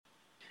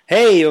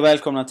Hej och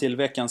välkomna till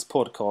veckans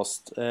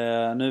podcast. Nu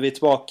är vi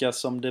tillbaka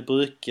som det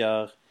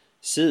brukar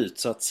se ut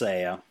så att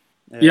säga.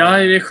 Ja,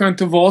 det är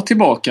skönt att vara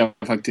tillbaka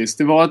faktiskt.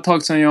 Det var ett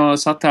tag sedan jag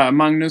satt här.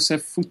 Magnus är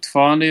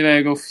fortfarande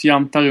iväg och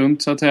fjantar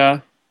runt så att säga.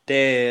 Det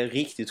är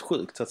riktigt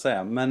sjukt så att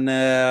säga. Men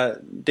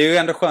det är ju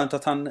ändå skönt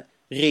att han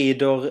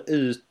rider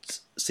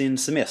ut sin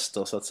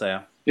semester så att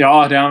säga.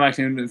 Ja, det har han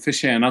verkligen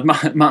förtjänat.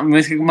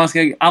 Man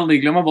ska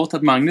aldrig glömma bort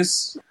att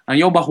Magnus, han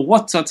jobbar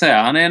hårt så att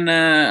säga.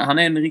 Han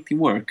är en riktig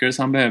worker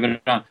så han behöver det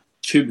där.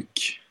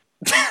 Kuk.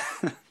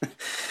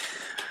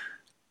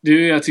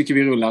 Du, jag tycker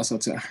vi rullar så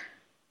att säga.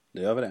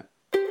 Det gör vi det.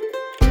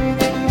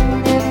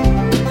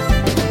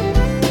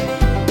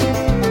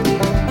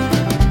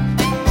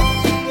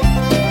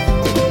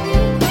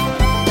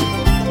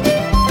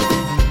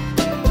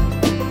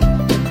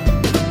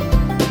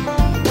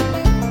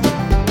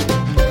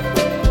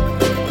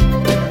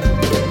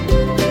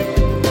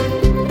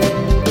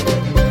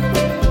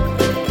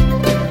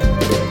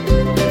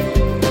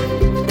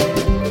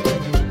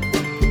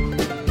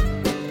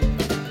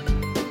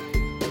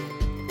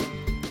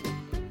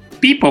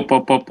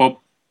 Pop.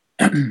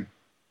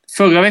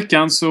 Förra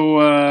veckan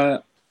så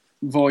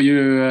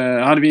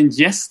hade vi en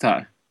gäst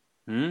här.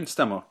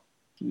 Stämmer.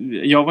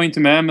 Jag var inte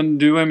med, men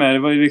du var med. Det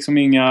var ju liksom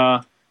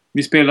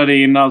vi spelade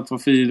in allt var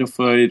frid och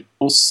fröjd.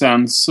 Och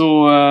sen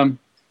så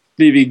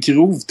blev vi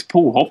grovt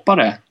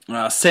påhoppade.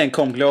 Ja, sen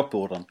kom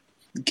glåporden.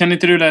 Kan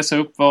inte du läsa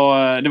upp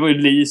det var ju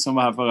Li som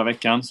var här förra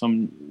veckan,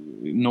 som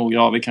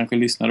några av er kanske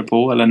lyssnade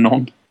på, eller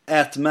någon.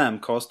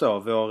 @mamcast då,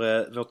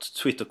 vårt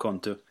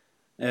Twitterkonto.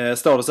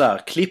 Står det så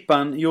här: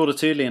 Klippan gjorde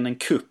tydligen en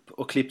kupp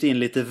och klippte in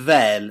lite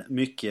väl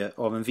mycket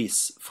av en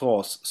viss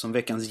fras som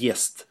veckans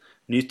gäst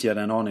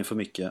nyttjade en aning för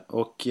mycket.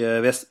 Och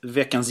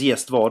veckans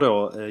gäst var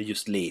då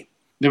just Li.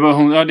 Det var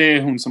hon, ja, det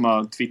är hon som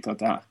har twittrat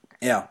det här.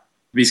 Ja.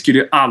 Vi skulle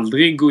ju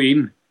aldrig gå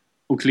in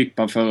och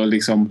klippa för att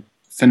liksom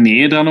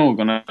förnedra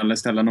någon eller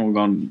ställa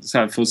någon så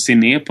här, för att se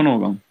ner på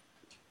någon.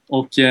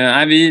 Och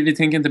vi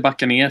tänker inte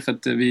backa ner för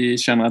att vi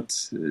känner att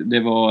det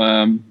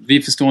var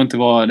vi förstår inte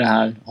var det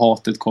här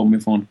hatet kom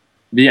ifrån.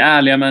 Vi är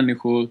ärliga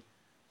människor.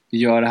 Vi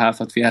gör det här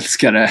för att vi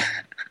älskar det.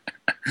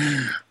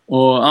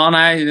 Och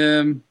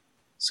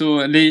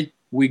så Li,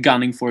 we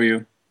gunning for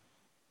you.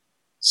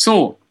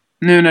 Så,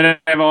 nu när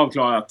det var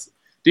avklarat.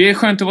 Det är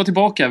skönt att vara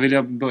tillbaka, vill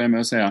jag börja med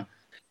att säga.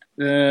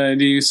 Det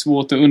är ju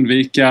svårt att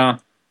undvika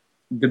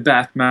The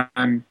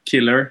Batman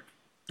Killer.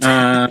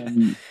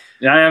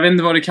 Jag vet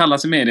inte vad det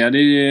kallas i media.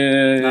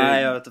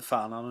 Nej, jag vet inte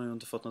fan. Han har ju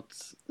inte fått något.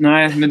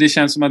 Nej, men det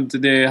känns som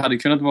att det hade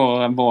kunnat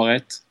vara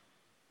ett.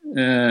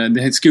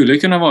 Det skulle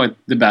kunna vara ett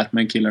The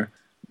Batman Killer.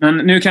 Men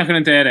nu kanske det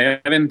inte är det.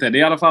 Jag vet inte. Det är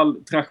i alla fall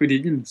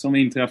tragedin som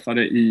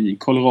inträffade i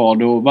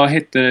Colorado. Vad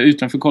hette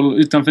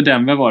utanför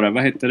Denver var det?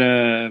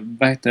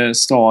 Vad hette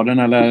staden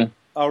eller?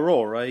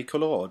 Aurora i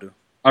Colorado.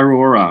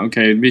 Aurora,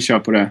 okej, vi kör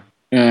på det.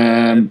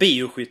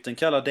 Bioskytten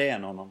kallar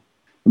DN honom.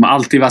 De har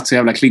alltid varit så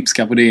jävla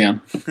klipska på DN.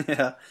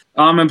 Ja.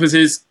 Ja, men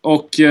precis.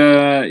 Och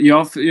jag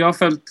har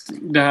följt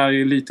det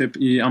här lite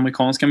i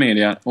amerikanska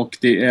medier. Och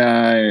det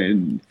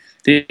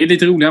är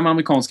lite roligare med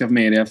amerikanska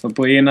medier. För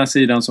på ena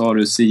sidan så har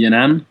du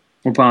CNN.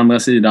 Och på andra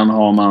sidan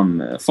har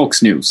man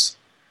Fox News.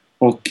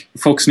 Och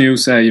Fox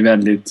News är ju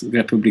väldigt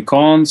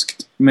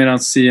republikanskt. Medan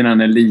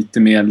CNN är lite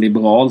mer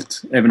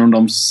liberalt. Även om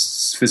de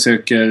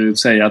försöker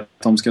säga att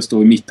de ska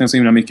stå i mitten så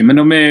himla mycket. Men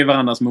de är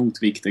varandras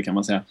motvikter kan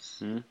man säga.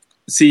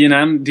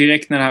 CNN,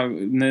 direkt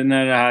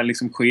när det här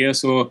liksom sker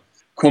så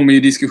kommer ju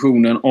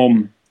diskussionen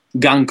om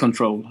gun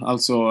control.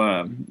 Alltså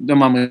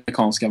de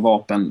amerikanska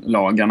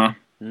vapenlagarna.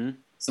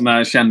 Som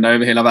är kända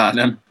över hela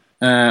världen.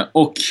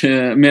 Och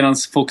medan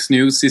Fox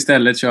News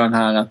istället kör den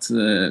här att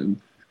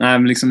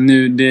liksom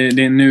nu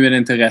är det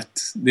inte rätt.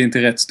 Det är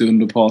inte rätt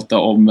stund att prata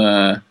om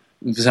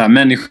så här,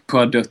 människor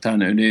har dött här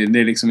nu. Det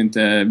är liksom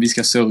inte, vi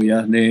ska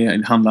sörja.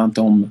 Det handlar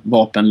inte om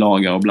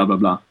vapenlagar och bla bla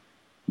bla.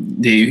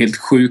 Det är ju helt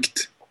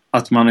sjukt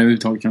att man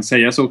överhuvudtaget kan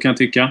säga så, kan jag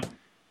tycka.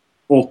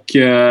 Och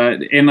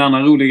en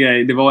annan rolig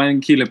grej, det var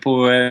en kille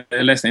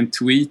jag läste en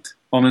tweet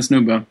av en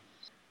snubbe.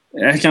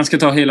 Jag kanske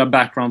ska ta hela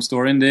background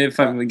storyn. Det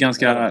är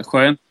ganska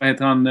skönt. Vad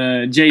heter han?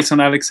 Jason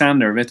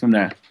Alexander, vet du vem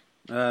det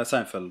är?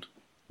 Seinfeld.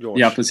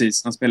 George. Ja,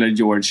 precis. Han spelade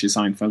George i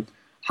Seinfeld.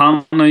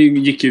 Han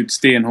gick ut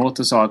stenhårt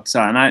och sa att så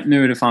här, nej,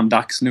 nu är det fan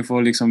dags. Nu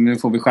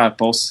får vi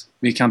skärpa oss.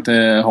 Vi kan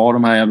inte ha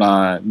de här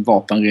jävla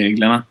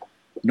vapenreglerna.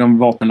 De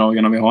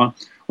vapenlagarna vi har.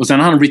 Och sen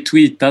har han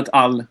retweetat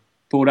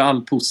både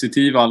all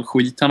positiv och all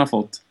skit han har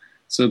fått.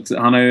 Så att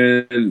han har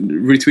ju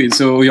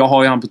retweetat. Och jag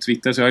har ju han på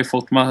Twitter, så jag har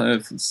ju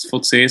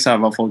fått se så här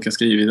vad folk har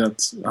skrivit.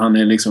 Att han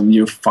är liksom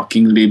you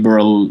fucking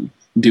liberal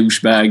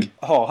douchebag.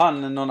 Har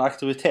han någon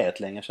auktoritet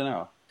längre, känner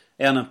jag?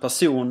 Är han en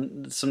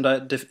person som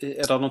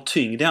är det någon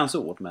tyngd i hans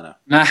ord, menar?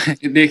 Nej,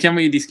 det kan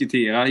man ju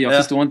diskutera. Jag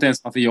förstår inte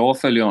ens varför jag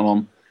följer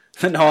honom.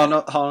 Men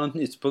har han något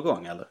nytt på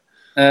gång,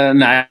 eller?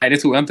 Nej, det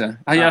tror jag inte.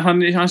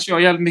 Han kör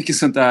jävligt mycket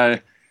sånt där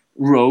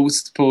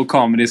roast på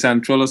Comedy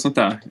Central och sånt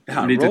där.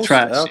 Lite roast?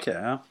 Trash. Okay,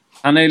 ja.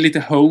 Han är lite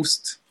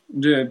host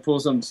på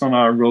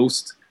sådana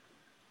roast.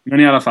 Men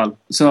i alla fall.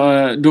 Så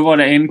då var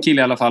det en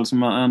kille i alla fall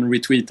som han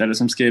retweetade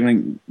som skrev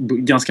en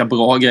ganska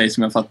bra grej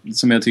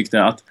som jag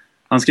tyckte att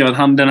han skrev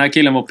att den här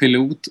killen var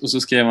pilot och så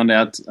skrev han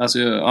det att alltså,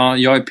 ja,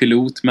 jag är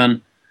pilot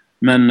men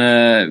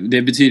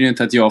det betyder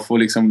inte att jag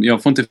får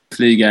inte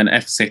flyga en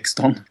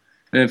F-16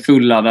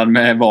 fulladdad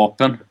med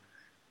vapen.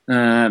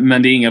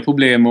 Men det är inga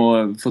problem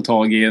att få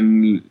tag i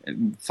en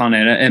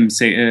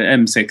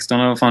M16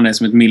 eller vad fan det är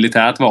som ett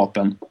militärt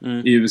vapen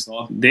i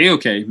USA. Det är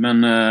okej,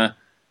 men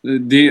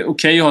det är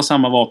okej att ha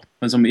samma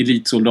vapen som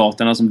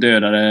elitsoldaterna som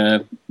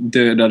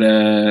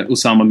dödade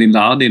Osama bin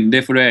Laden.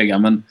 Det får du äga,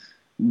 men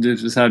du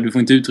får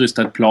inte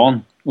utrusta ett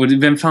plan. Och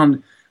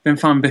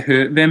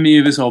vem i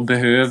USA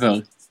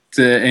behöver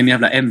en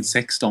jävla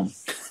M16?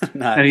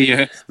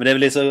 Nej, men det är väl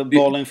lite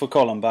Bowling for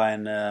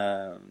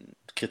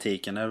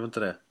Columbine-kritiken, är det inte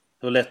det?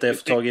 Hur lätt det är att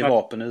få tag i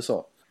vapen i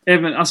USA?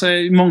 Även, alltså,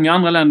 i många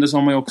andra länder så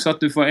har man ju också att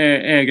du får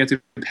äga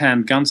typ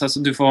handguns, alltså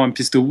du får ha en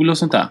pistol och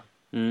sånt där.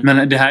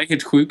 Men det här är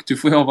helt sjukt, du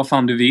får ha vad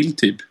fan du vill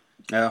typ.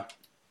 Ja.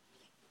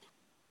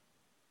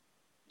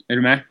 Är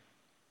du med?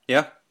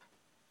 Ja.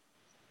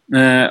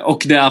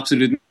 Och det är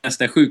absolut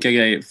nästa sjuka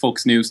grej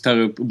Fox News tar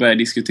upp och börjar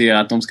diskutera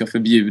att de ska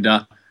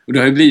förbjuda. Och det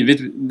har ju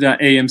blivit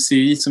där AMC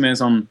som är en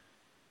sån,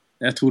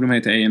 jag tror de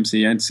heter AMC,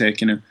 jag är inte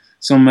säker nu,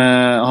 som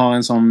har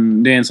en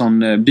sån, det är en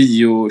sån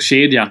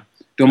biokedja.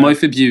 De har ju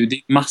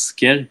förbjudit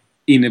masker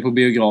inne på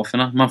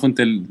biograferna. Man får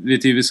inte,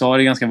 vet, i USA är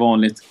det ganska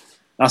vanligt.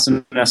 Alltså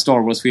när Star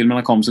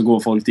Wars-filmerna kom så går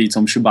folk dit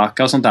som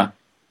Chewbacca och sånt där.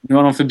 Nu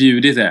har de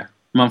förbjudit det.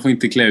 Man får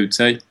inte klä ut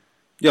sig.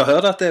 Jag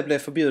hörde att det blev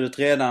förbjudet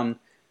redan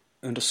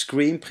under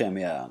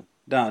Scream-premiären.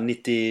 Där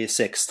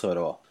 96 tror jag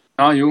det var.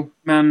 Ja, jo.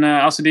 Men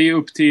alltså det är ju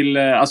upp till,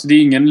 alltså det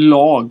är ingen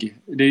lag.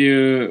 Det är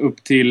ju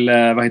upp till,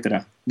 vad heter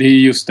det? Det är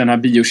just den här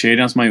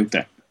biokedjan som har gjort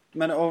det.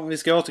 Men om vi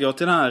ska återgå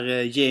till den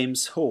här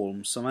James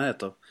Holmes som han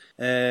heter.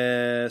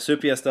 Så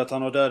uppges det att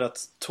han har dödat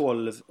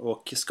 12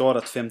 och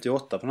skadat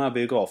 58 på den här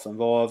biografen.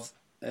 Varav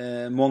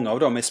många av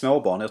dem är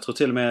småbarn. Jag tror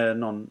till och med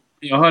någon...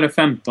 Jag hörde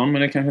 15,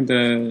 men det kanske inte...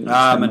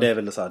 Ja, men det är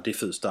väl så här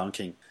diffust där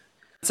omkring.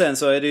 Sen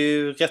så är det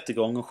ju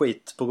rättegång och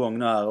skit på gång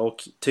nu här.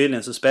 Och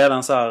tydligen så spelar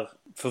han så här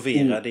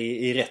förvirrad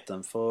i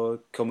rätten för att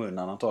komma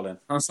undan antagligen.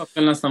 Han satt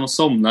väl nästan och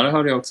somnade,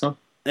 hörde jag också.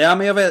 Ja,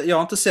 men jag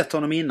har inte sett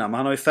honom innan. Men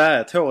han har ju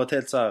färgat håret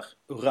helt så här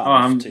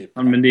orange typ.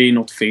 Ja, men det är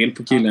något fel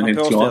på killen, helt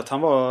klart. Han påstår att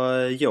han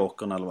var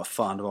jokern eller vad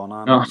fan det var när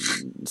han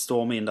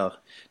stormade in där.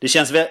 Det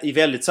känns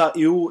väldigt så här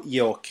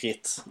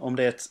ojokrigt, om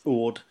det är ett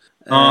ord.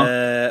 Ja.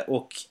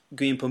 Och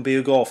gå in på en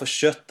biograf och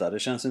kötta. Det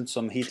känns inte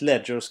som Heath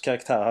Ledgers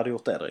karaktär hade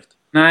gjort det direkt.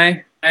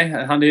 Nej,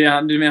 han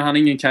är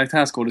ingen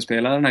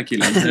karaktärsskådespelare, den här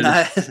killen.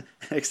 Nej,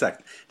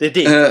 exakt. Det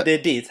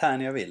är dit här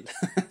jag vill.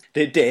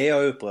 Det är det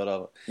jag är upprörd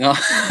över. Ja,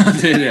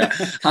 det är det.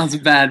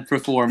 Hans bad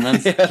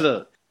performance.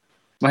 Eller?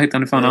 Vad heter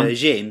han för namn?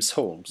 James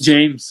Holmes.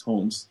 James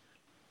Holmes.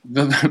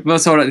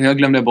 Vad sa du? Jag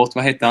glömde bort.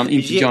 Vad hette han?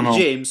 Inte John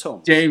Holmes. James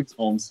Holmes. James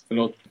Holmes,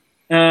 förlåt.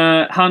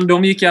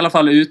 De gick i alla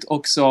fall ut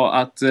och sa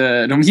att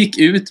de gick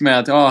ut med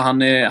att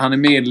han är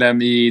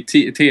medlem i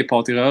Tea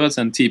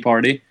Party-rörelsen, Tea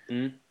Party.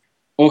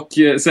 Och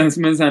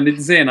sen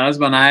lite senare så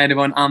bara, nej, det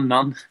var en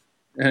annan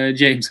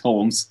James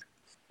Holmes.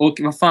 Och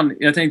vad fan,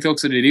 jag tänkte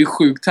också det är ju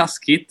sjukt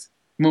taskigt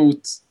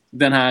mot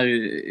den här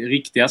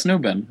riktiga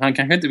snubben. Han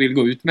kanske inte vill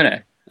gå ut med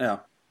det.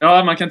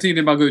 Ja, man kan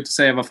tydligen bara gå ut och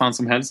säga vad fan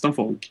som helst om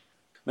folk.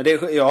 Men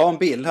jag har en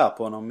bild här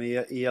på honom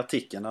i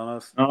artikeln. Han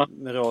har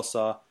med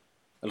rosa,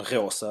 vad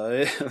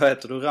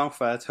heter det,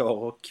 orangefärgat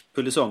hår och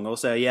polisonger och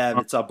ser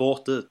jävligt så här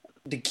bort ut.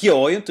 Det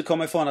går ju inte att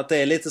komma ifrån att det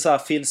är lite så här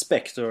Phil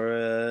Spector.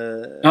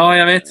 Ja,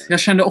 jag vet. Jag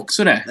kände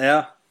också det.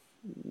 Ja,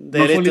 det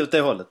är lite åt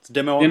det hållet.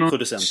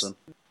 Demonproducenten.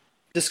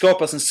 Det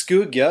skapas en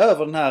skugga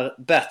över den här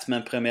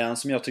Batman-premiären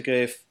som jag tycker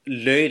är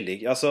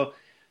löjlig. Alltså,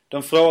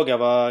 de frågar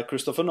vad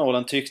Christopher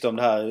Nolan tyckte om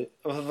det här.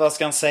 Vad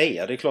ska han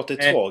säga? Det är klart det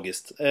är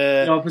tragiskt.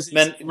 Ja, precis.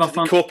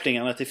 Men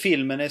kopplingarna till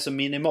filmen är så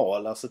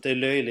minimala. Alltså det är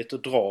löjligt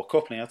att dra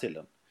kopplingar till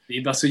den. Det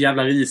är bara så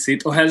jävla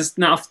risigt. Och helst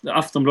när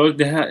Aftonbladet...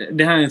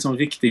 Det här är en sån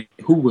riktig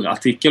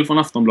horartikel från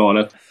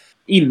Aftonbladet.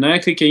 Innan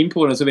jag klickar in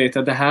på den så vet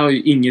jag att det här har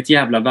ju inget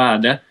jävla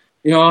värde.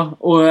 Ja,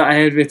 och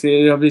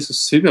jag blir så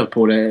sur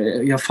på det.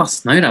 Jag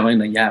fastnar ju där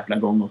varenda jävla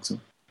gång också.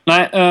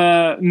 Nej,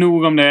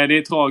 nog om det. Det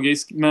är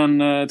tragiskt,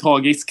 men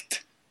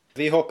tragiskt.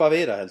 Vi hoppar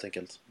vidare helt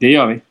enkelt. Det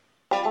gör vi.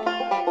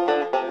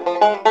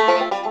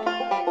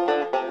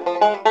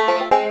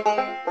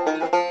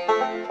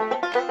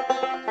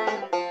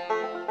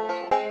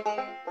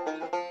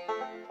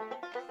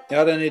 Jag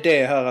hade en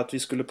idé här att vi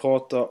skulle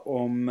prata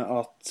om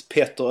att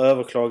Petter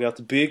överklagat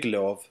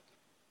bygglov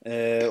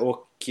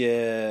och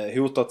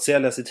hotat att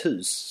sälja sitt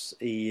hus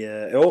i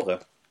Åre.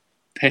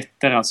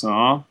 Petter alltså,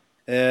 ja.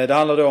 Det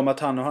handlar då om att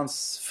han och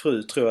hans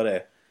fru, tror jag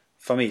det,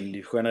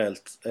 familj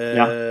generellt,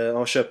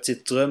 har köpt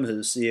sitt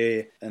drömhus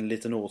i en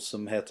liten ort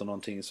som heter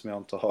någonting som jag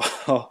inte har.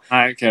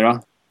 Nej, okej då.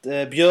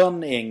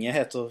 Björnänge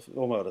heter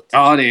området.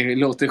 Ja, det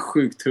låter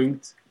sjukt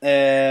tungt.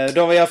 De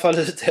var i alla fall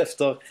ute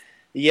efter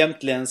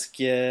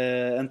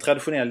en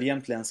traditionell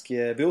jämtländsk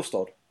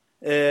bostad.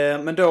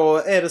 Men då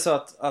är det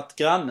så att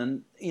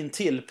grannen in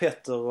till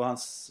Petter och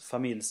hans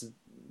familjs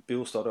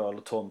bostad då,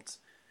 eller tomt,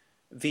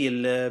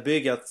 vill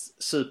bygga ett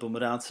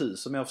supermodernt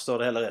hus, om jag förstår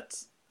det hela rätt.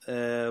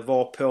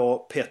 Varpå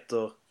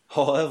Petter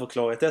har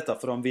överklagat detta,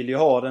 för de vill ju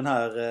ha den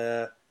här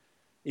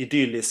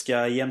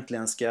idylliska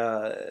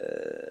jämtländska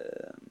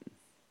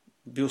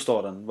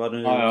bostaden, vad det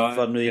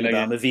nu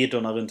innebär, med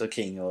vidderna runt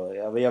omkring, och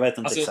jag vet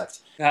inte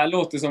exakt. Det här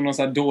låter som någon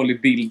så här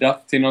dålig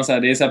build-up till någon så här,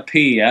 det är så här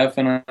PR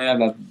för någon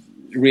jävla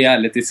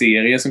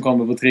reality-serie som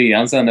kommer på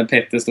 3:an sen, när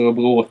Petter står och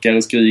bråkar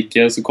och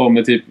skriker, så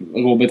kommer typ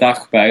Robert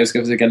Aschberg och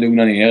ska försöka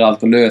lugna ner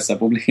allt och lösa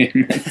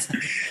problemet.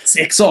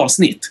 6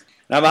 avsnitt!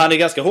 Nej, men han är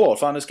ganska hård,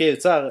 för han har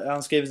skrivit så här, han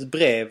har skrivit ett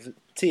brev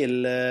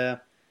till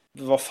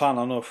vad fan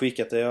han har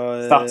skickat det.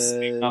 Jag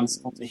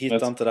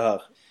hittar inte det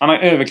här. Han har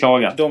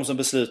överklagat. De som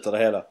beslutar det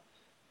hela.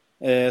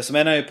 Så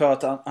menar ju på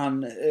att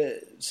han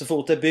så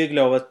fort det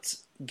bygglovet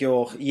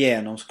går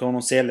igenom så kommer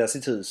de sälja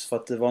sitt hus, för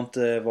att det var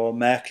inte vad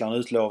mäklaren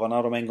utlovade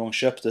när de en gång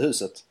köpte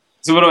huset.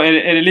 Så vadå,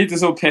 är det lite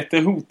så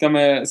Petter hotar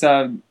med så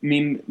här,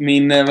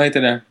 min vad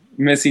heter det,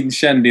 med sin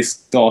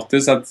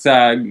kändisstatus, att så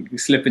här,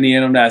 släpper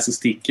ner dem där så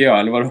sticker jag,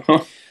 eller vadå?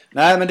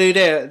 Nej, men det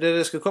är ju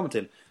det ska komma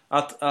till.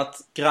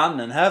 Att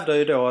grannen hävdar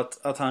ju då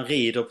att han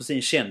rider på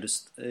sin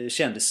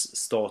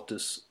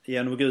kändisstatus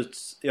genom att gå ut.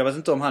 Jag vet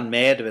inte om han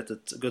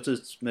medvetet gått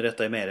ut med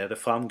detta i media, det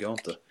framgår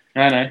inte.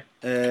 Nej.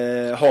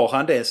 Har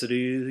han det, så det är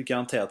ju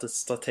garanterat ett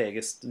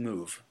strategiskt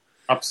move.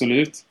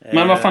 Absolut.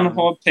 Men vad fan,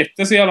 har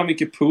Petter så jävla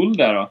mycket pull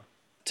där då?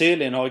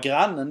 Tydligen har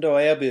grannen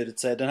då erbjudit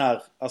sig, den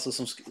här,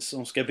 alltså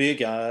som ska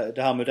bygga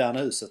det här moderna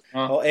huset,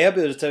 har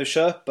erbjudit sig att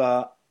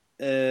köpa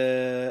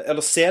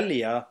eller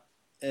sälja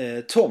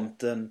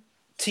tomten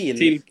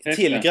till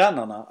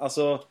grannarna.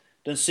 Alltså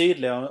den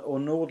sydliga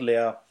och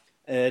nordliga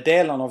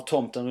delarna av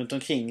tomten runt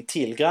omkring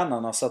till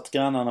grannarna, så att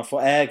grannarna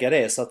får äga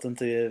det, så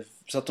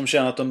att de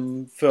känner att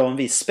de får en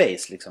viss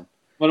space liksom.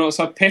 Vadå,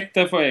 så att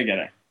Petter får äga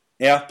det?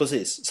 Ja,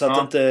 precis. Så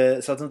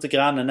att inte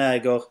grannen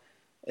äger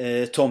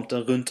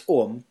tomten runt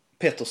om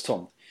Petters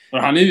tomt.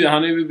 Han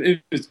är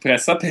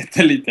utpressat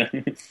Petter lite.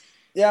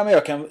 Ja,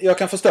 men jag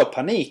kan förstå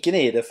paniken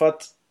i det, för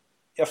att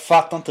jag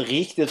fattar inte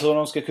riktigt hur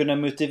de ska kunna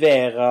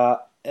motivera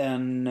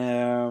en...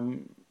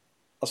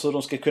 Alltså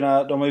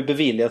de har ju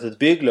beviljat ett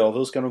bygglov.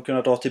 Hur ska de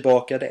kunna dra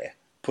tillbaka det?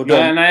 På de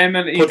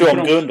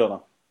grunderna.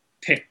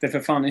 Petter, för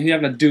fan, hur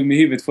jävla dum i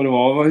huvudet får det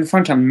vara? Hur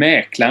fan kan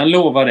mäklaren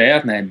lova det?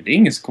 Att nej, men det är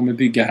ingen som kommer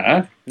bygga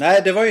här.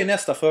 Nej, det var ju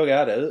nästa fråga jag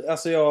hade.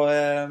 Alltså jag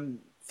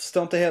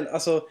förstår inte helt...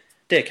 Alltså,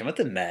 det kan väl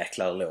inte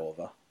mäklare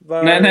lova?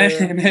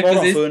 Nej,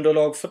 vad de för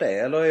underlag för det?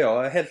 Eller är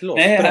jag helt lost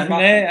på den marknaden?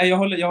 Nej,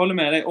 jag håller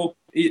med dig. Och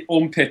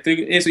om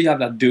Petter är så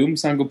jävla dum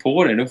så han går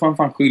på det, då får han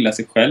fan skylla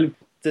sig själv.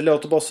 Det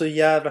låter bara så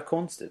jävla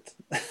konstigt.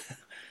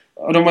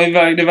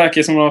 Det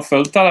verkar som att de har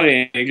följt alla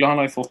regler. Han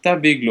har ju fått det här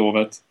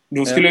bygglovet.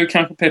 Då skulle ju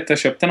kanske Petter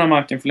köpt den här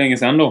marken för länge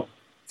sedan då.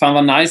 Fan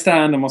vad nice det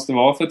här ändå måste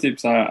vara för typ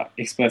så här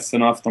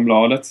Expressen och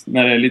Aftonbladet.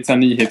 När det är lite så här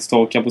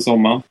nyhetstorka på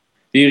sommaren.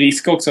 Det är ju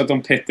risk också att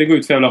om Petter går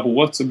ut för jävla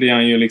hårt så blir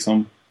han ju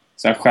liksom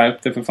så här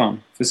skärpt det för fan.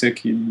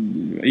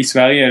 I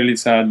Sverige är det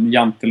lite så här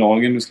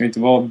jantelagen. Du ska inte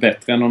vara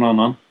bättre än någon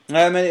annan.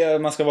 Nej,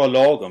 men man ska vara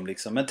lagom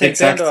liksom. Men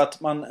tänk ändå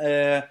att man...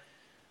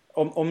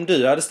 Om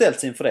du hade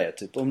ställts inför det,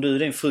 typ. Om du och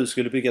din fru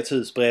skulle bygga ett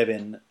hus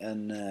bredvid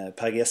en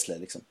Per Gessle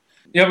liksom.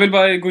 Jag vill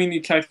bara gå in i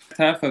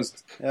karaktär först.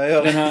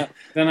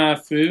 Den här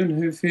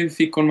frun, hur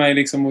fick hon mig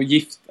liksom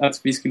att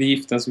vi skulle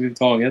giftas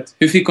överhuvudtaget?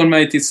 Hur fick hon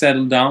mig till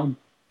settle down?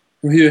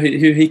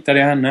 Hur hittade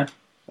jag henne?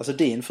 Alltså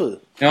din fru?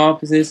 Ja,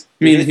 precis.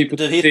 Du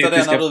hittade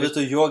den när du var ute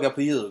och jogga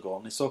på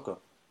Djurgården i Stockholm.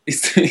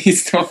 I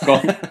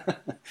Stockholm?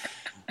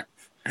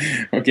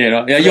 Okej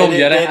då. Jag joggade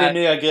här. Det är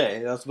din nya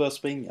grej, att börja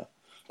springa.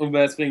 Och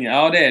börja springa.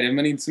 Ja, det är det,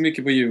 men inte så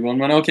mycket på Djurgården.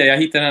 Men okej, jag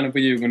hittade henne på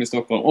Djurgården i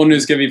Stockholm. Och nu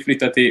ska vi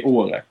flytta till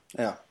Åre.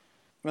 Ja.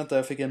 Vänta,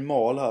 jag fick en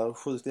mal här.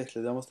 Sjukt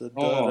äckligt. Jag måste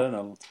döda den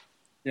eller något.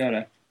 Gör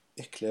det.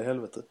 Äckliga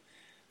helvete.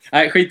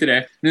 Nej, skit i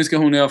det. Nu ska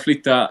hon och jag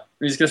flytta.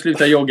 Vi ska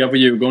sluta jogga på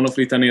Djurgården och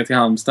flytta ner till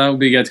Halmstad och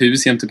bygga ett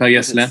hus jämte Per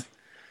Gessle.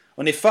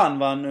 Och ni fann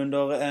varandra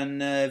under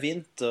en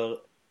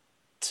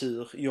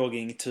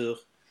joggingtur,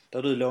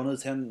 där du lånade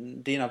ut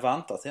dina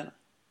vantar till henne.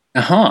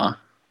 Jaha.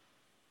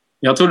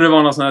 Jag trodde det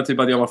var någon sån här typ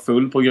att jag var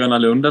full på Gröna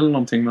Lund eller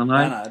någonting, men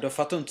nej. Nej, då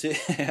fattar du inte.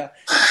 Ja,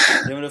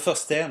 men det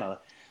först senare.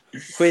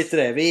 Skit i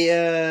det.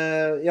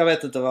 Jag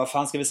vet inte, vad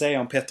fan ska vi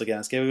säga om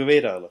Pettergren? Ska vi gå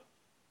vidare eller?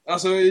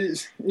 Alltså,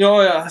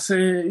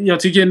 jag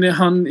tycker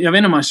jag vet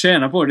inte om han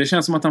tjänar på det. Det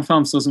känns som att han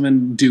framstår som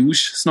en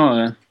douche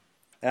snarare.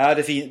 Ja,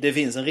 det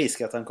finns en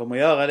risk att han kommer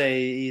att göra det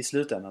i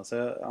slutändan.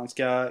 Så han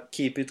ska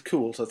keep it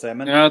cool så att säga.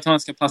 Men, jag tror han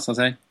ska passa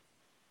sig.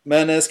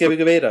 Men ska vi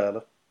gå vidare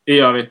eller? Det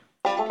gör vi.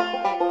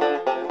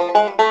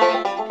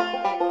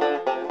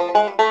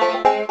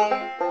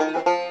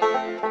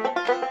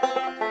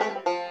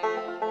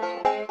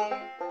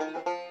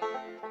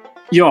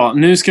 Ja,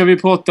 nu ska vi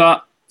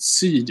prata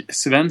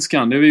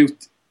Sydsvenskan. Det har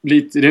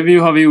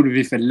vi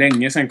gjort för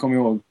länge sedan, kommer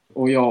jag ihåg.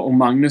 Och jag och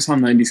Magnus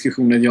hamnade i en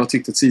diskussion att jag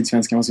tyckte att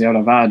Sydsvenskan var så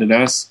jävla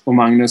värdelös. Och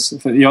Magnus...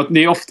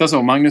 det är ofta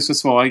så. Magnus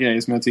försvarar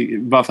grejer som jag tycker...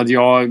 Bara för att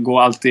jag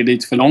går alltid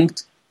lite för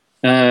långt.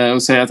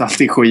 Och säger att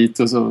allt är skit.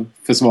 Och så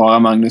försvarar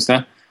Magnus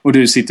det. Och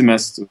du sitter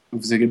mest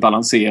och försöker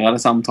balansera det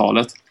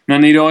samtalet.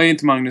 Men idag är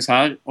inte Magnus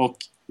här. Och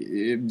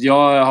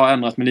jag har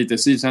ändrat mig lite.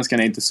 Sydsvenskan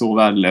är inte så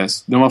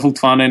värdelös. De har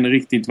fortfarande en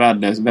riktigt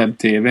värdelös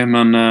webb-tv,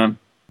 men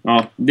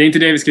ja, det är inte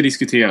det vi ska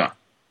diskutera.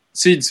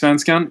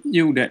 Sydsvenskan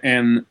gjorde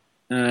en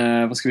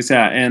vad ska vi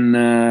säga,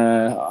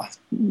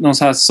 någon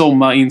så här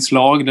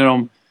sommarinslag där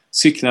de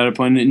cyklade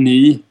på en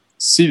ny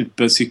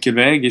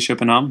supercykelväg i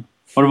Köpenhamn.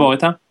 Har du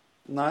varit här?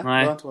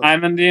 Nej. Nej,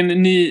 men det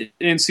är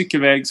en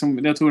cykelväg som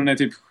jag tror den är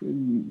typ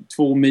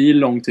 2 mil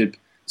lång typ.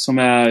 Som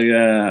är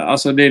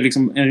alltså det är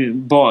liksom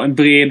en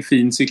bred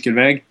fin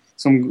cykelväg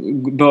som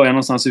börjar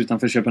någonstans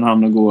utanför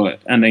Köpenhamn och går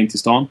ända in till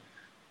stan.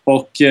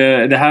 Och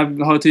det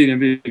här har tydligen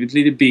blivit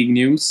lite big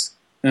news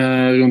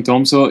runt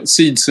om. Så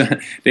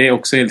det är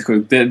också helt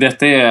sjukt.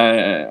 Detta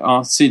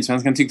är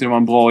Sydsvenskan tyckte det var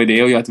en bra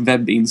idé att göra ett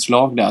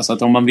webbinslag där. Så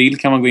att om man vill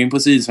kan man gå in på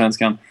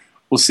Sydsvenskan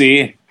och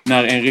se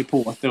när en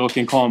reporter och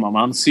en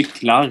kameraman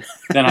cyklar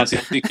den här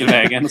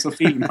cykelvägen och så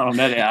filmar de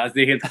det.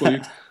 Det är helt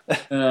sjukt.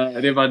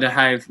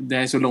 Det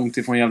är så långt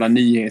ifrån jävla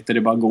nyheter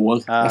det bara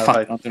går. Jag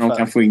fattar inte hur de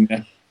kan få in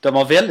det. De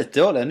har väldigt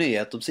dåliga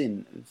nyheter om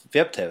sin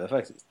webb-tv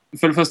faktiskt.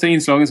 För det första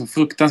inslagen så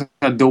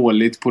fruktansvärt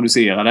dåligt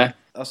producerade.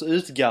 Alltså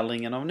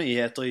utgallringen av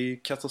nyheter är ju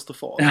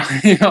katastrofal.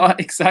 Ja,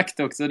 exakt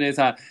också. Det är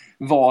så här,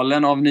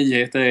 valen av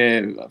nyheter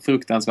är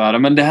fruktansvärda.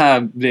 Men det här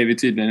blev ju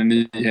tydligen en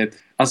nyhet.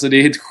 Alltså det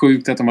är helt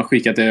sjukt att de har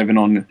skickat över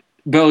någon.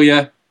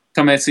 Börja,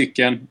 ta med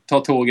cykeln, ta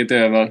tåget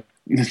över.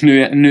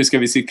 Nu ska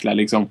vi cykla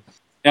liksom.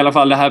 I alla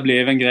fall, det här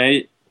blev en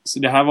grej. Så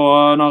det här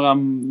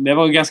det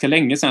var ganska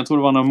länge sedan. Jag tror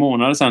det var några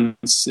månader sedan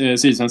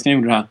Sydsvenskan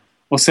gjorde det här.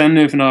 Och sen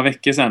nu för några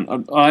veckor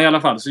sedan. Ja, i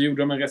alla fall så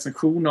gjorde de en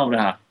recension av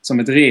det här. Som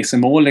ett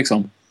resemål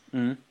liksom.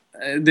 Mm.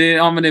 Men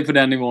det är på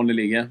den nivån det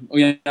ligger. Och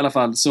i alla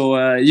fall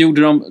så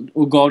gjorde de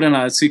och gav den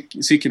här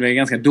cykelvägen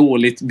ganska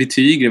dåligt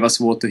betyg. Det var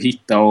svårt att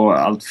hitta och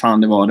allt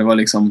fan det var. Det var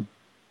liksom...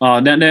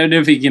 Ja,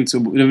 det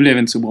blev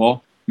inte så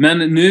bra. Men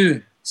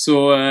nu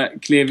så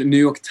klev New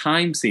York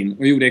Times in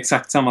och gjorde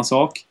exakt samma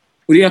sak.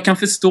 Och jag kan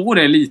förstå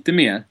det lite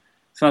mer.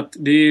 För att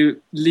det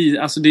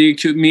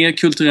är mer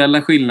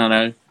kulturella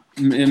skillnader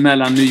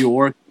mellan New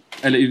York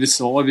eller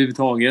USA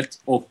överhuvudtaget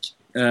och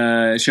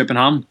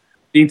Köpenhamn.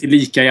 Det är inte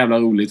lika jävla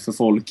roligt för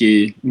folk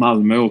i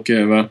Malmö och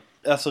över.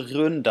 Alltså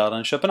rundar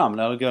den Köpenhamn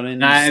eller går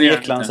den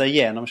cirklar sig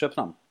igenom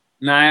Köpenhamn?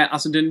 Nej,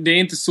 alltså det är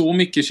inte så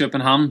mycket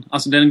Köpenhamn.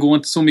 Alltså den går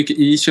inte så mycket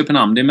i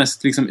Köpenhamn. Det är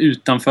mest liksom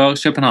utanför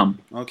Köpenhamn.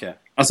 Okej.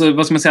 Alltså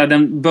vad ska man säga,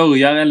 den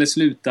börjar eller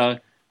slutar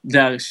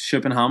där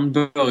Köpenhamn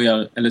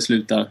börjar eller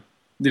slutar.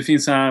 Det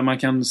finns här, man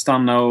kan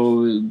stanna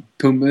och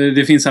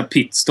det finns här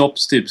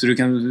pitstops typ, så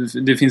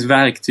det finns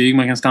verktyg,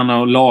 man kan stanna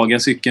och laga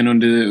cykeln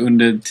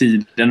under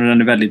tiden och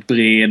den är väldigt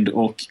bred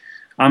och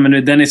ja,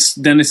 men den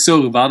är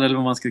servad eller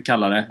vad man ska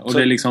kalla det. Och så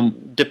det är liksom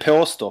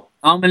depåstopp.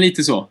 Ja, men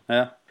lite så.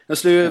 Ja. Jag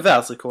slog ju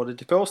världsrekordet i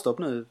depåstopp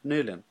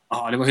nyligen.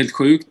 Ja, det var helt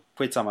sjukt.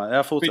 Skitsamma.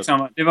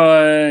 Det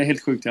var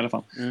helt sjukt i alla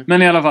fall. Mm.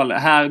 Men i alla fall,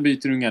 här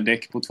byter du inga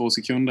däck på 2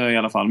 sekunder i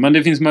alla fall. Men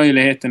det finns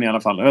möjligheten i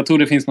alla fall. Jag tror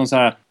det finns någon så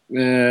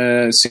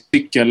här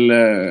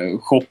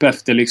cykelshop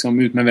efter liksom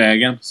ut med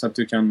vägen. Så att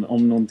du kan,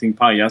 om någonting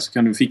pajar så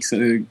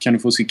kan du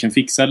få cykeln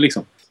fixad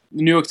liksom.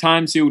 New York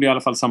Times gjorde i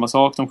alla fall samma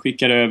sak. De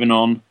skickade över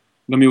någon.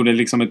 De gjorde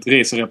liksom ett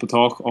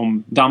resereportage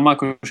om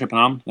Danmark och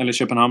Köpenhamn. Eller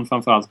Köpenhamn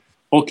framförallt.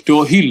 Och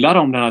då hyllar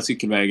de den här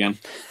cykelvägen.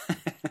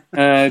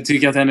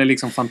 Tycker att den är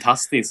liksom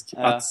fantastisk.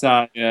 Ja. Att, så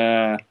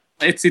här,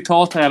 ett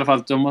citat här i alla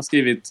fall. De har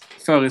skrivit: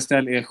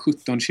 föreställ er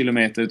 17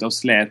 kilometer utav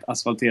slät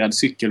asfalterad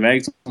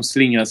cykelväg som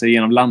slingrar sig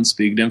genom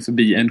landsbygden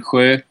förbi en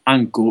sjö,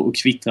 ankor och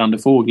kvittrande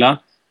fåglar.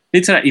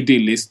 Lite sådär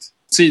idylliskt.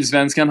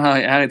 Sydsvenskan,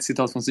 här är ett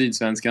citat från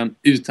Sydsvenskan: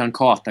 utan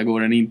karta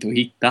går den inte att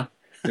hitta.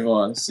 Det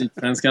var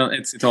Sydsvenskan,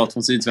 ett citat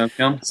från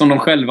Sydsvenskan som de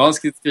själva har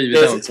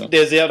skrivit det också. Det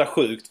är så jävla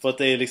sjukt för att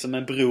det är liksom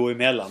en bro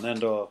emellan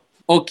ändå.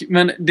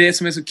 Men det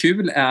som är så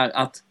kul är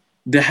att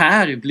det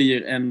här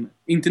blir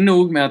inte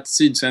nog med att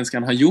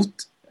Sydsvenskan har gjort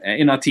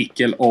en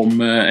artikel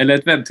om, eller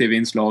ett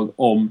webb-tv-inslag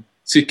om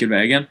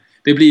cykelvägen.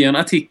 Det blir en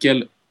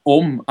artikel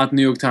om att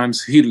New York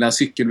Times hyllar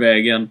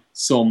cykelvägen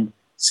som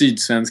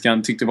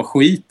Sydsvenskan tyckte var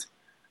skit.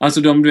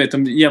 Alltså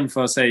de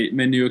jämför sig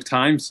med New York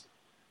Times.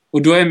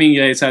 Och då är min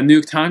grej så här: New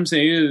York Times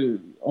är ju,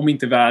 om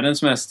inte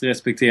världens mest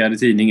respekterade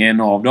tidning,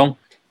 en av dem.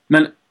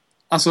 Men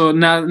alltså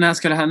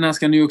när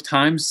ska New York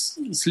Times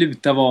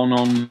sluta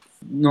vara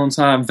någon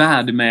så här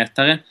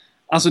värdemätare?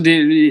 Alltså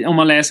om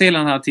man läser hela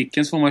den här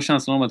artikeln så får man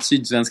känslan om att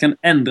Sydsvenskan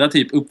ändrar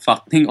typ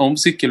uppfattning om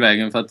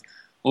cykelvägen för att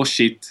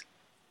shit,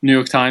 New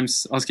York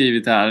Times har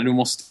skrivit det här, då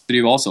måste det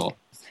ju vara så.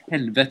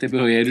 Helvete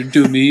Börje, är du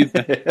dum i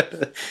huvudet?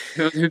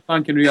 Hur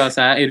fan kan du göra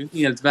så här? Är du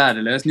helt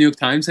värdelös? New York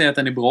Times säger att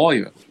den är bra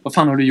ju. Vad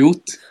fan har du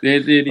gjort? Det är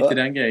lite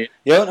den grejen.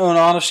 Ja, och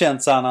han har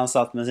känt så när han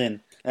satt med sin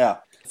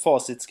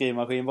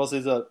facit-skrivmaskin. Bara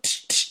så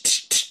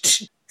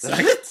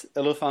exakt.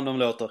 Eller hur fan de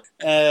låter.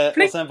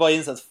 Och sen bara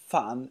insett,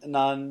 fan,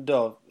 när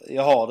då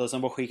jag har det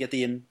som bara skickat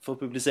in för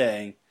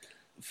publicering.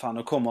 Fan,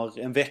 då kommer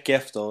en vecka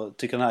efter och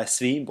tycker den här är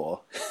svinbra.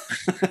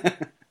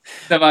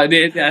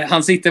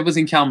 Han sitter på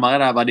sin kammare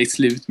där, bara det är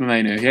slut med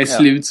mig nu. Jag är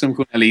slut som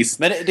journalist.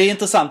 Men det är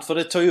intressant för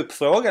det tar ju upp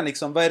frågan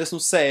liksom, vad är det som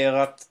säger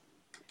att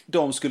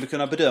de skulle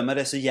kunna bedöma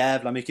det så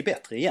jävla mycket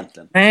bättre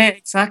egentligen. Nej,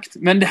 exakt.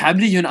 Men det här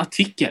blir ju en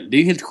artikel. Det är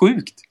ju helt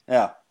sjukt.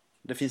 Ja,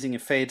 det finns ingen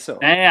fade så.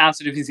 Nej,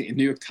 alltså det finns...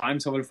 New York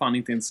Times har väl fan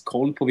inte ens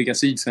koll på vilka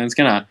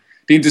sydsvenskarna är.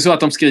 Det är inte så att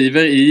de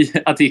skriver i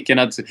artikeln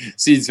att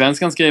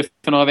Sydsvenskan skrev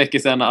för några veckor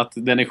sedan att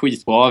den är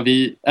skitbra,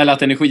 eller att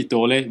den är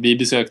skitdålig. Vi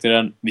besökte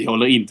den, vi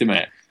håller inte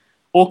med.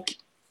 Och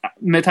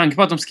med tanke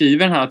på att de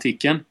skriver den här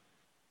artikeln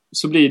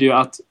så blir det ju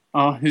att,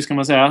 ja, hur ska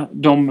man säga,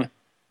 de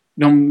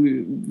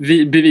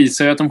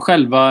bevisar ju att de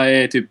själva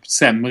är typ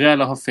sämre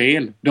eller har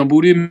fel. De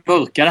borde ju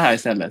mörka det här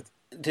istället.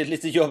 Det är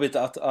lite jobbigt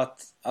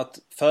att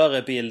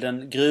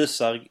förebilden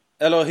grusar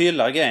eller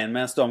hyllar grejen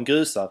medan de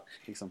grusar.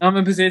 Liksom. Ja,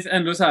 men precis.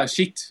 Ändå så här,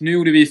 shit, nu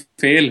gjorde vi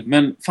fel.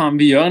 Men fan,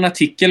 vi gör en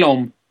artikel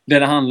om där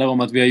det handlar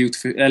om att vi har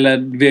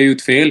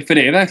gjort fel. För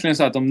det är verkligen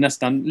så att de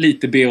nästan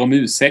lite ber om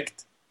ursäkt.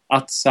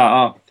 Att så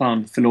här,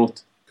 fan, förlåt.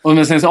 Och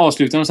men sen så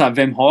avslutar de så här,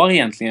 vem har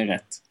egentligen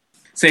rätt?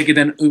 Säkert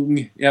en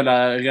ung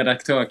jävla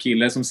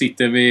redaktörkille som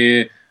sitter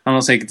vid... Han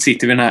har säkert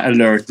sitter vid den här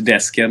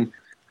alert-desken.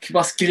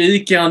 Bara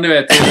skriker han, du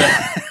vet.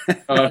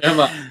 Han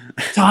bara...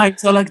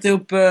 Times har lagt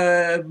upp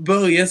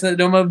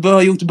de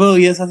har gjort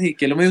Börjes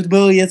artikel. De har gjort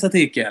Börjes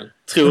artikel.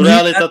 Tror du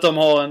ärligt att de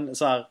har en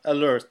så här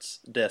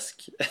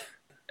alert-desk?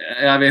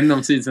 Jag vet inte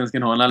om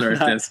Sydsvenskan har en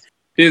alert-desk.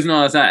 Det är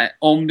snarare så här,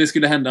 om det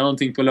skulle hända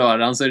någonting på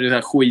lördagen så är det så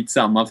här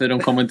skitsamma, för de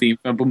kommer inte in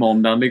förrän på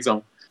måndagen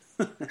liksom.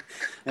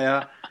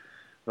 Ja,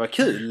 det var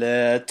kul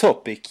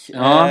topic.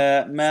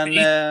 Ja. Men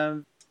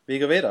vi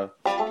går vidare.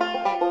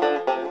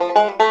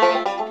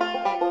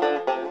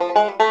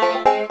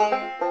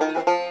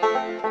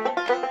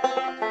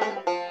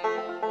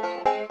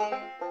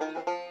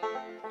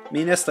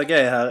 Min nästa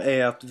grej här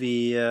är att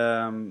vi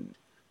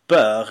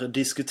bör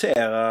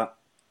diskutera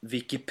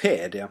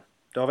Wikipedia.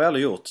 Det har vi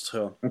aldrig gjort,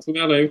 tror jag. Jag tror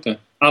vi aldrig har gjort det.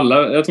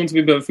 Jag tror inte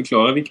vi behöver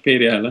förklara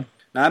Wikipedia heller.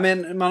 Nej,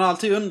 men man har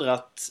alltid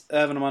undrat,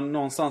 även om man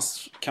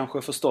någonstans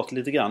kanske förstått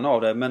lite grann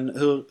av det, men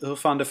hur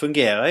fan det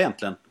fungerar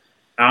egentligen?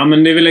 Ja,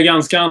 men det är väl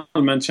ganska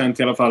allmänt känt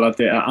i alla fall att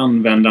det är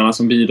användarna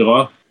som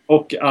bidrar.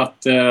 Och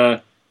att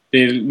det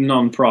är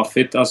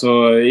non-profit.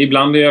 Alltså,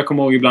 ibland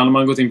när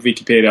man gått in på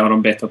Wikipedia har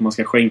de bett att man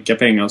ska skänka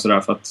pengar och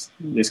sådär för att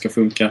det ska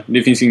funka.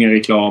 Det finns ingen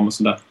reklam och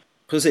sådär.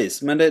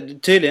 Precis, men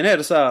tydligen är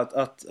det så här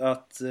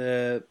att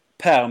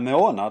per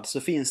månad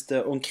så finns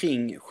det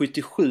omkring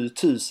 77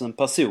 000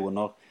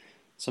 personer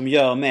som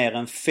gör mer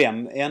än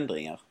 5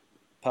 ändringar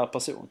per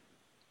person.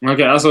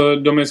 Okej, alltså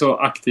de är så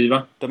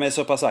aktiva. De är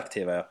så pass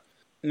aktiva, ja.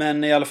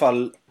 Men i alla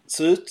fall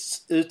så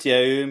utger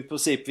ju i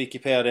princip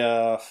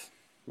Wikipedia,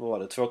 vad var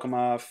det,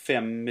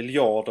 2,5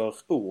 miljarder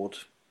ord.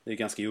 Det är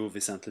ganska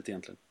oväsentligt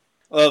egentligen.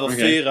 Över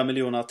 4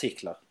 miljoner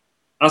artiklar.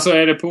 Alltså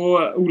är det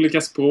på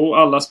olika språk,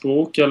 alla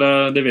språk,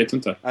 eller det vet du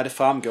inte? Nej, det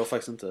framgår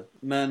faktiskt inte.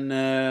 Men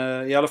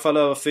i alla fall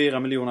över 4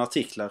 miljoner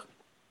artiklar.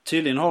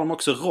 Tydligen har de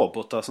också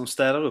robotar som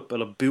städar upp,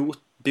 eller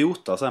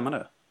botar, säger man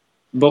det?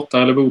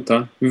 Botar eller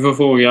botar? Vi får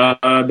fråga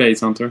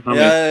Base Hunter. Ja,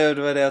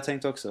 det var det jag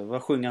tänkte också.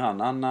 Vad sjunger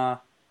han? Anna...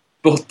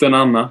 Botten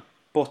Anna,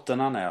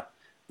 ja.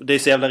 Det är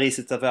så jävla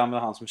risigt att vi använder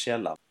han som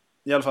källa.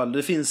 I alla fall,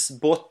 det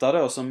finns bottar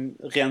då som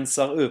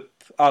rensar upp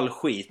all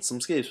skit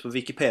som skrivs på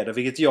Wikipedia.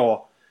 Vilket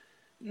jag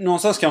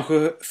någonstans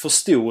kanske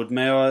förstod,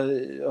 men jag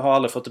har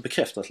aldrig fått det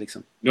bekräftat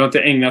liksom. Du har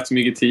inte ägnat så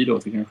mycket tid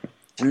åt det kanske?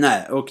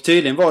 Nej, och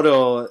tydligen var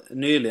då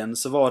nyligen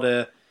så var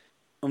det,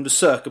 om du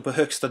söker på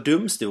högsta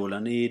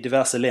domstolen i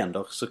diverse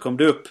länder så kom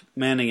det upp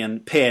meningen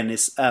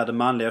penis är det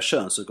manliga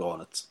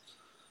könsorganet.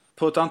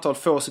 På ett antal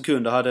få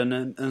sekunder hade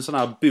en sån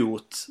här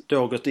bot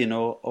då gått in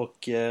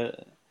och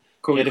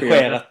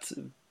redigerat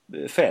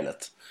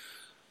felet.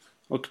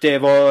 Och det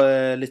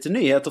var lite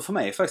nyheter för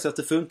mig faktiskt att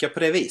det funkar på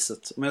det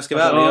viset. Om jag ska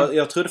vara ärlig,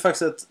 jag trodde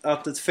faktiskt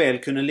att ett fel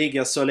kunde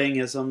ligga så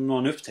länge som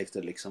någon upptäckte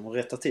det liksom och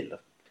rätta till det.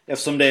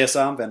 Eftersom det är så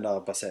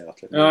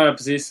användarbaserat. Liksom. Ja,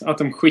 precis. Att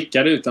de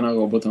skickade ut den här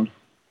roboten.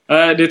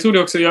 Det trodde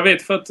jag också. Jag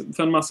vet för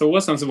en massa år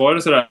sedan så var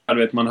det sådär, du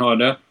vet, man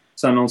hörde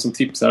sen någon som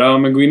tipsade, ja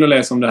men gå in och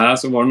läs om det här,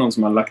 så var det någon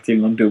som hade lagt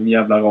till någon dum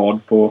jävla rad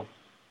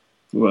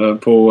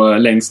på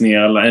längst ner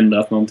eller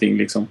ändrat någonting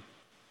liksom.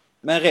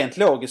 Men rent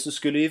logiskt så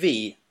skulle ju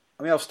vi,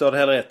 om jag förstår det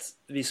helt rätt,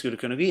 vi skulle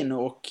kunna gå in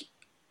och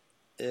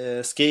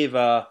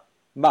skriva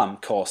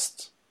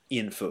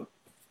Mamcast-info.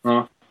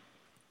 Ja.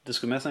 Det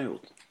skulle vi nästan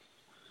gjort.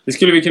 Det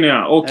skulle vi kunna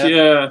göra. Och,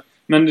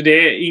 men det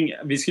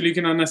är vi skulle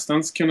ju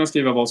nästan kunna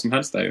skriva vad som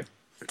helst där ju.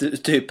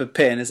 Typ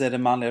penis är det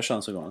manliga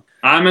könsorganet.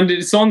 Nej, men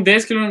det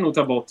skulle man nog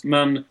ta bort.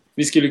 Men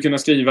vi skulle kunna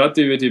skriva att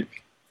du är typ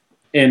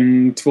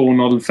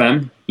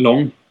 1,205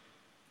 lång.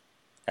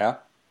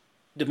 Ja.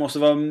 Det måste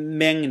vara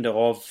mängder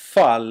av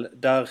fall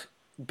där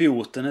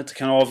boten inte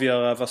kan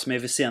avgöra vad som är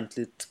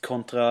väsentligt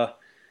kontra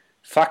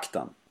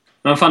faktan.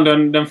 Men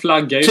fan, den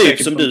flaggar ju typ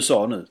säkert som du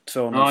sa nu,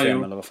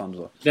 205 eller vad fan du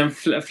sa. Den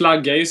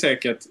flaggar ju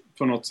säkert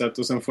på något sätt,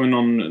 och sen får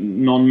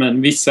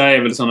någon vissa är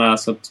väl sådana här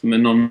så att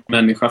någon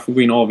människa får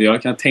gå in och avgöra,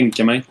 kan jag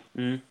tänka mig.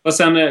 Mm. Och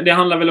sen, det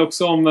handlar väl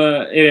också om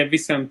är det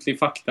väsentlig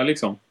fakta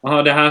liksom.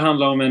 Aha, det här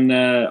handlar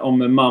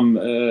om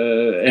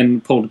en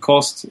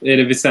podcast. Är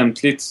det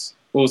väsentligt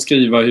att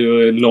skriva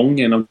hur lång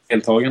en av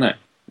deltagarna är?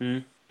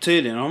 Mm.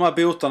 Tydligen har de här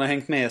botarna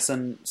hängt med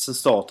sen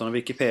starten av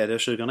Wikipedia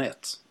 2001.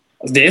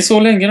 Alltså, det är så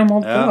länge de har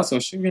hållit på, Ja. alltså.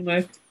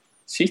 2001.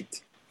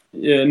 Shit.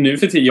 Nu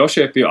för tiden, jag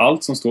köper ju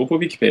allt som står på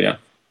Wikipedia.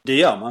 Det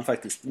gör man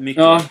faktiskt.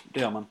 Mycket. Ja. Det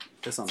gör man.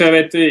 Det är sant. För jag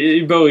vet,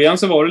 i början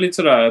så var det lite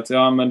sådär att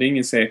ja, men det är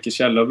ingen säker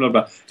källa och bla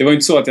bla. Det var ju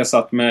inte så att jag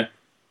satt med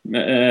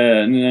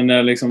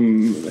när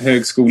liksom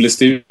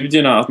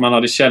högskolestudierna att man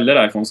hade källor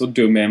därifrån, så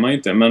dum är man ju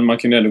inte. Men man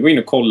kunde ändå gå in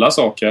och kolla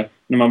saker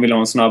när man ville ha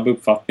en snabb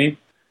uppfattning.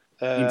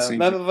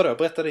 Men vadå?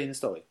 Berätta din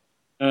historia.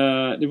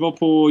 Det var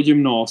på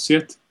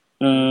gymnasiet.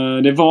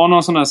 Det var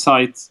någon sån här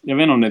sajt, jag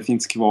vet inte om det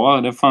finns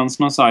kvar. Det fanns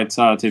någon sajt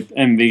så här typ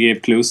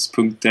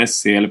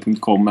mvgplus.se eller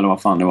 .com eller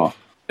vad fan det var.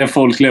 Där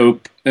folk la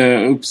upp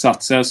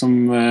uppsatser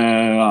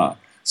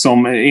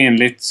som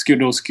enligt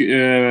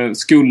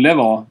skulle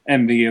vara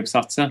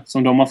MVG-uppsatser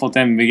som de har fått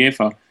MVG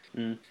för.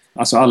 Mm.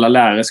 Alltså alla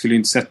lärare skulle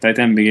inte sätta ett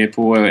MVG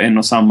på en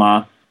och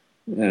samma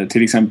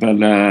till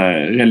exempel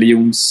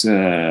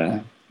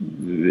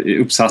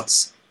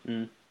religionsuppsats.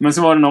 Men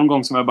så var det någon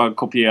gång som jag bara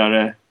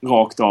kopierade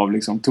rakt av,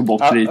 liksom, tog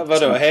bort lite.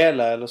 Vadå?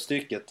 Hela eller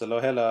stycket?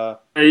 Eller hela...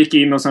 Jag gick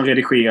in och sen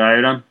redigerade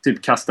jag den.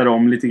 Typ kastade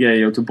om lite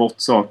grejer och tog bort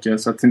saker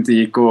så att det inte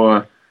gick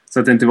och så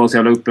att det inte var så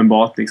jävla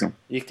uppenbart, liksom.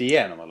 Gick det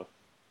igenom, eller?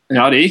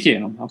 Ja, det gick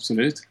igenom.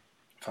 Absolut.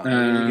 Fan, det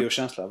är en god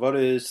känsla. Var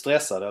du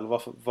stressad,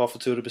 eller varför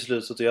tog du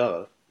beslutet att göra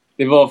det?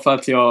 Det var för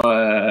att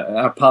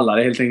jag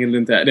pallade helt enkelt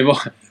inte. Det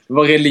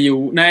var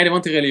religion. Nej, det var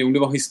inte religion. Det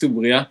var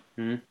historia.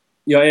 Mm.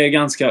 Jag är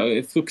ganska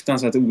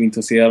fruktansvärt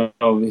ointresserad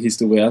av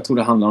historia. Jag tror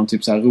det handlar om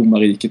typ så här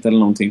Romarriket eller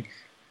någonting.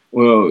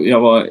 Och jag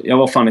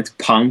var fan ett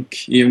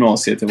punk i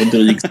gymnasiet. Jag var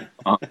drygt.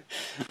 Ja.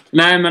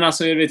 Nej, men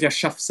alltså jag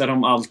tjafsade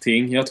om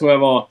allting. Jag tror jag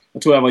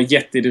var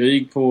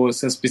jättedryg på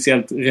så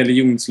speciellt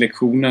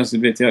religionslektioner. Så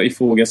jag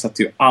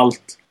ifrågasatte ju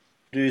allt.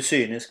 Du är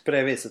cynisk på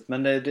det viset.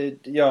 Men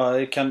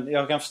jag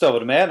kan förstå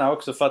vad du menar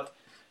också. För att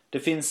det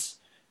finns...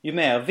 Ju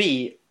mer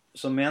vi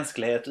som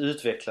mänsklighet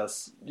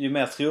utvecklas, ju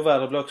mer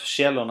trovärdiga blir också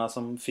källorna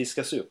som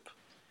fiskas upp.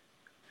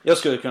 Jag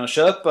skulle kunna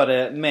köpa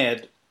det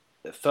med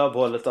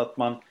förbehållet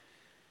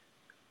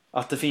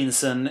att det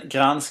finns en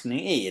granskning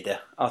i det.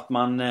 Att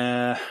man...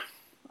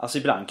 Alltså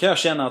ibland kan jag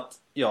känna att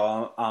jag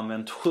har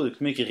använt sjukt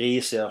mycket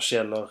risigare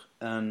källor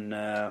än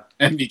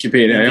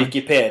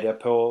Wikipedia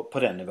på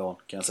den nivån,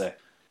 kan jag säga.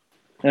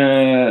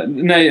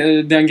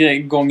 Nej,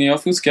 den gången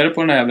jag fuskade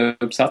på den här jävla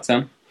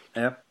uppsatsen.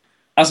 Ja.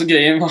 Alltså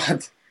grejen var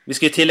att... Vi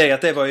ska ju tillägga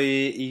att det var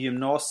i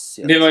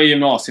gymnasiet. Det var i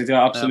gymnasiet,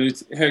 ja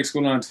absolut. Ja.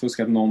 Högskolan har inte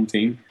fuskat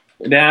någonting.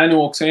 Det är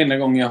nog också enda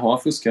gången jag har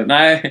fuskat.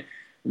 Nej,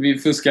 vi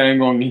fuskade en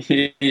gång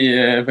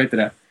vad heter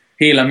det?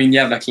 Hela min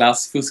jävla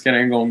klass fuskade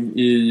en gång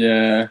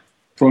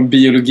på en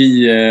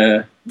biologi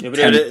då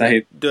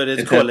är det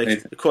ett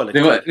kollektiv.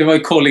 Det var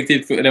ett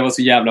kollektivt, det var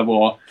så jävla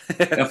bra.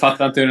 Jag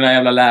fattar inte hur den här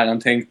jävla läraren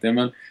tänkte,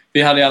 men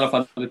vi hade i alla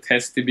fall ett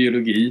test i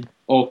biologi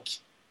och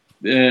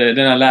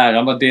den här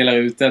läraren bara delar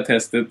ut det här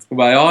testet och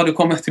bara, ja, då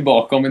kommer jag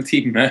tillbaka om en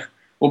timme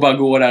och bara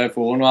går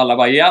därifrån och alla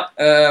bara, ja,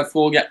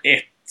 fråga 1.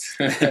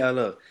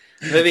 Eller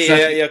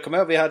jag kommer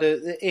ihåg, vi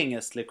hade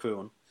engelsk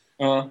lektion.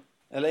 Ja.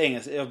 Eller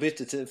engelska, jag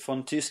bytte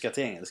från tyska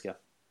till engelska.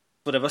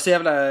 För det var så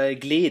jävla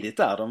glidigt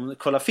där. De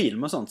kollade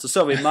film och sånt. Så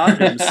såg vi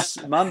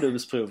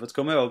Mandumsprovet,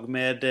 kommer jag ihåg,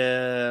 med,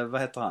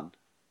 vad heter han?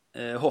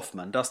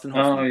 Dustin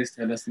Hoffman. Ja, just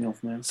det, Dustin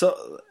Hoffman. Så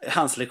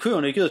hans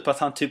lektion gick ut på att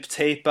han typ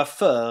tejpar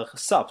för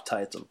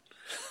subtitle.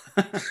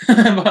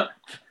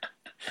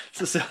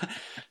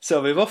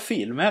 så vi var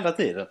film hela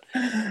tiden.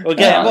 Och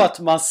grejen var att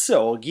man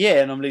såg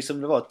igenom,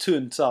 liksom, det var ett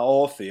tunt så här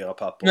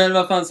A4-papper. Men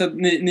vad fan, så att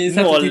ni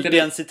satt noll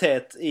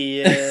densitet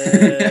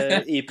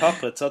i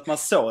pappret, så att man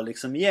såg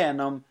liksom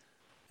igenom.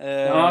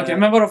 Ja, okej.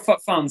 Men vadå,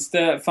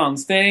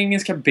 fanns det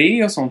engelska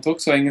B och sånt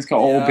också? Engelska A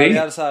och B? Ja, vi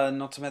hade så här,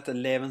 något som heter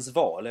Levens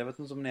val. Jag vet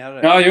inte om ni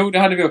hade det. Ja, jo, det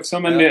hade vi också.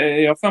 Men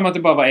jag har för mig att det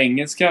bara var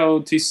engelska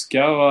och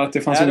tyska och att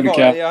det fanns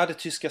olika... Jag hade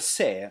tyska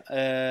C.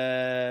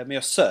 Men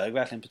jag sög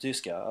verkligen på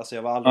tyska. Alltså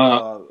jag var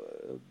aldrig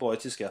bra i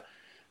tyska.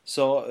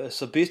 Så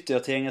bytte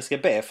jag till engelska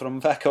B, för de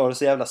verkar ha det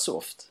så jävla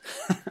soft.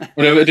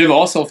 Och det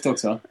var soft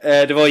också?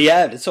 Det var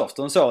jävligt soft.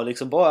 De sa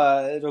liksom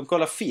bara... De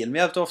kollar film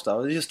jävligt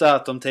ofta. Just det här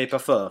att de tejpar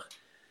för.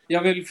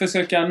 Jag vill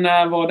försöka,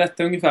 när var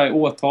detta ungefär i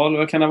årtal?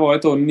 Vad kan det ha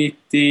varit då?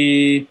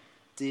 99,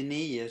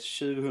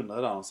 2000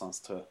 där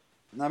någonstans, tror jag.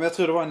 Nej, men jag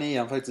tror det var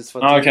 9 faktiskt.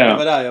 För att det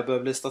var där jag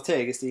började bli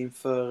strategiskt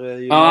inför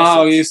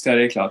gymnasiet. Just det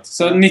är klart.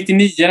 Så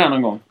 99 där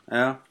någon gång.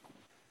 Ja.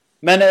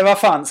 Men vad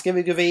fan, ska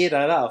vi gå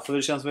vidare där? För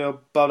det känns som att vi har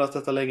babblat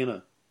detta länge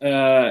nu.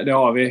 Det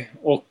har vi.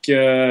 Och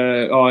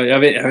jag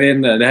vet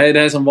inte. Det här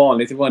är som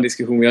vanligt i vår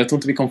diskussion. Jag tror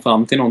inte vi kom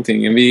fram till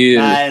någonting.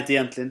 Nej, inte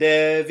egentligen.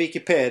 Det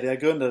Wikipedia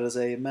grundade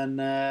sig,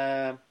 men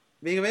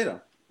vi går vidare.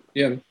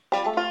 Gör vi.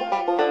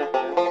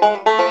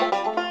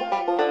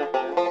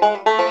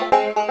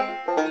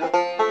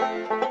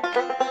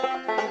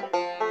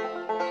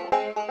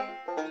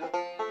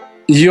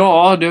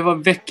 Ja, det var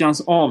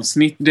veckans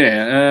avsnitt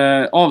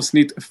det.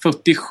 Avsnitt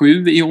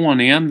 47 i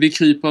ordningen. Vi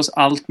kryper oss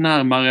allt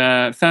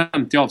närmare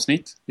 50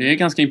 avsnitt. Det är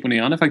ganska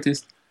imponerande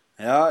faktiskt.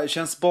 Ja, det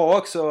känns bra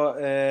också.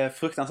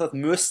 Fruktansvärt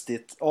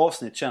mustigt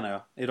avsnitt känner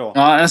jag idag.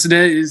 Ja, alltså det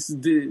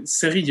är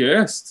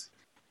seriöst.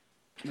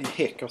 Min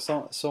häck har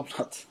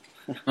somnat.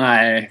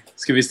 Nej,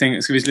 ska vi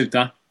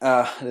sluta?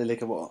 Ja, det är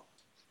lika bra.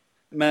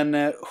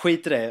 Men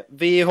skit i det.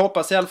 Vi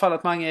hoppas i alla fall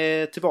att Mange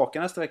är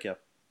tillbaka nästa vecka.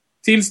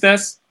 Tills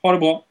dess, ha det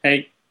bra.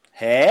 Hej!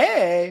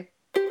 Hej!